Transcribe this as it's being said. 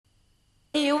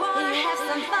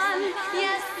fun,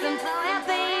 yes, I'm tvoja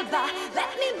bejba.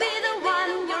 Let me be the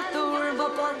one, your turbo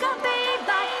polka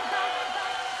bejba.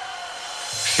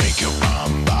 Shake your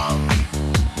bum bum.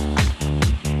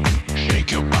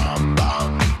 Shake your bum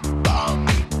bum bum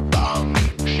bum.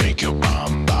 Shake your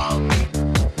bum bum.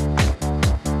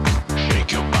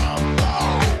 Shake your bum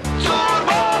bum.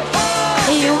 Turbo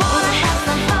fun. You wanna have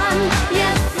some fun,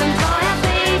 yes, I'm tvoja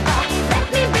bejba. Let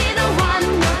me be the one,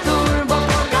 your turbo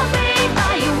polka bejba.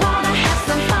 You wanna have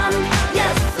some fun,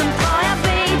 yes, I'm tvoja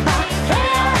bejba.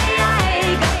 Heija, heija,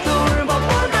 ejga, turbo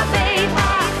polka bejba.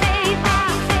 Bejba,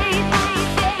 bejba,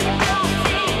 bejba.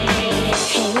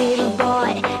 Hey little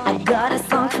boy, I got a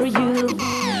song for you.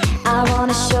 I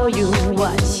wanna show you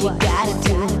what you gotta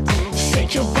do.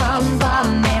 Shake your bum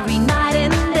bum every night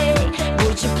and day.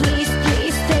 Would you please,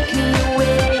 please take me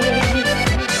away?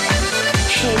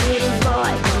 Hey little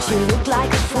boy, don't you look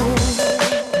like a fool?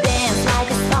 Dance like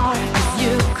a star, 'cause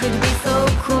you could be so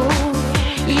cool.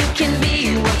 You can be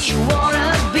what you wanna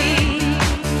be.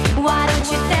 Why don't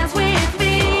you dance with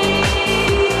me?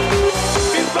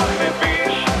 Пісок не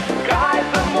піш, край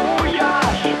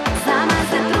замуяш. Sama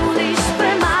se trudiš,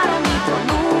 premalo mi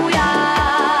ponujaš.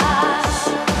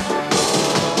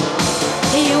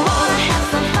 You wanna have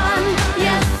some fun,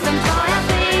 yes, I'm tvoja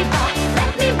bejba.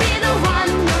 Let me be the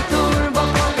one, your turbo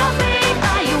polka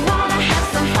bejba. You wanna have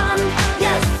some fun,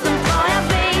 yes, I'm tvoja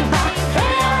bejba.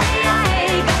 Heija, heija,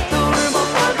 ejga, turbo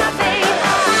polka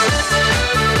bejba.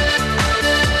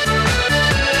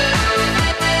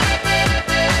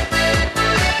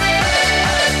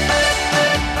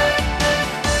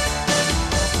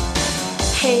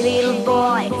 Hey little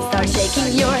boy, start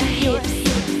shaking your hips.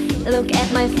 Look at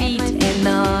my feet and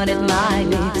nod at my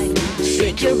lips.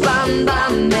 Shake your bum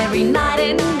bum every night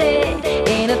and day.